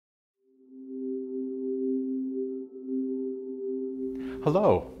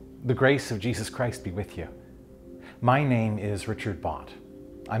Hello, the grace of Jesus Christ be with you. My name is Richard Bott.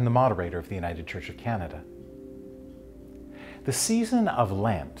 I'm the moderator of the United Church of Canada. The season of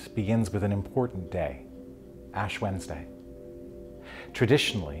Lent begins with an important day, Ash Wednesday.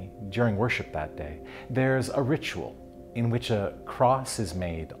 Traditionally, during worship that day, there's a ritual in which a cross is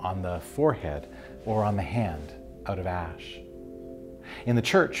made on the forehead or on the hand out of ash. In the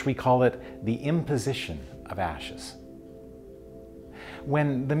church, we call it the imposition of ashes.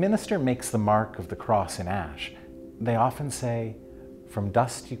 When the minister makes the mark of the cross in ash, they often say, "From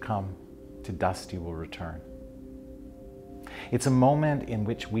dust you come, to dust you will return." It's a moment in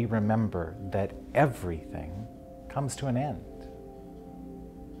which we remember that everything comes to an end.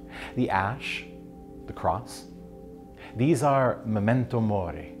 The ash, the cross, these are memento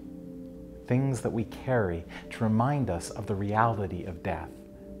mori, things that we carry to remind us of the reality of death.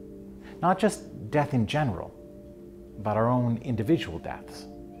 Not just death in general, but our own individual deaths.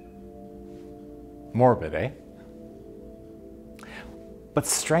 Morbid, eh? But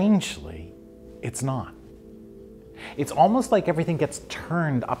strangely, it's not. It's almost like everything gets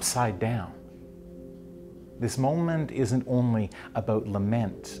turned upside down. This moment isn't only about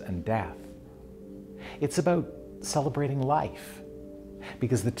lament and death. It's about celebrating life,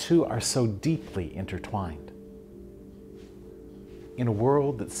 because the two are so deeply intertwined. In a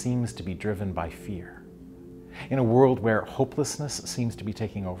world that seems to be driven by fear, in a world where hopelessness seems to be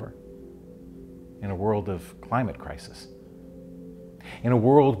taking over, in a world of climate crisis, in a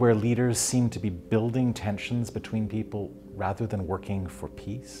world where leaders seem to be building tensions between people rather than working for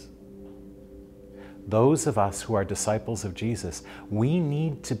peace, those of us who are disciples of Jesus, we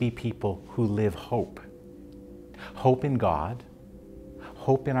need to be people who live hope. Hope in God,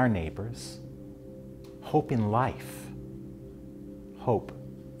 hope in our neighbors, hope in life, hope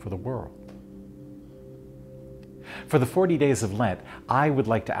for the world. For the 40 days of Lent, I would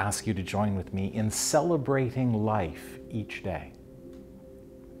like to ask you to join with me in celebrating life each day.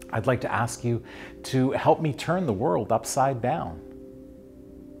 I'd like to ask you to help me turn the world upside down.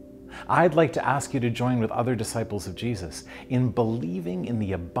 I'd like to ask you to join with other disciples of Jesus in believing in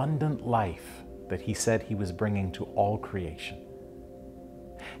the abundant life that he said he was bringing to all creation,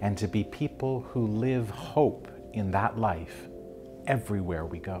 and to be people who live hope in that life everywhere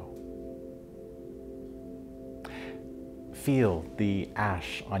we go. Feel the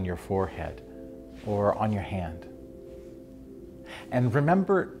ash on your forehead or on your hand. And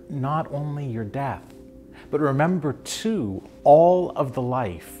remember not only your death, but remember too all of the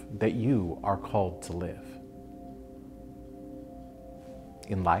life that you are called to live.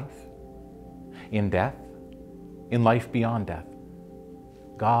 In life, in death, in life beyond death,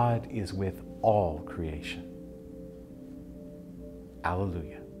 God is with all creation.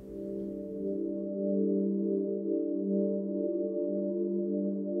 Alleluia.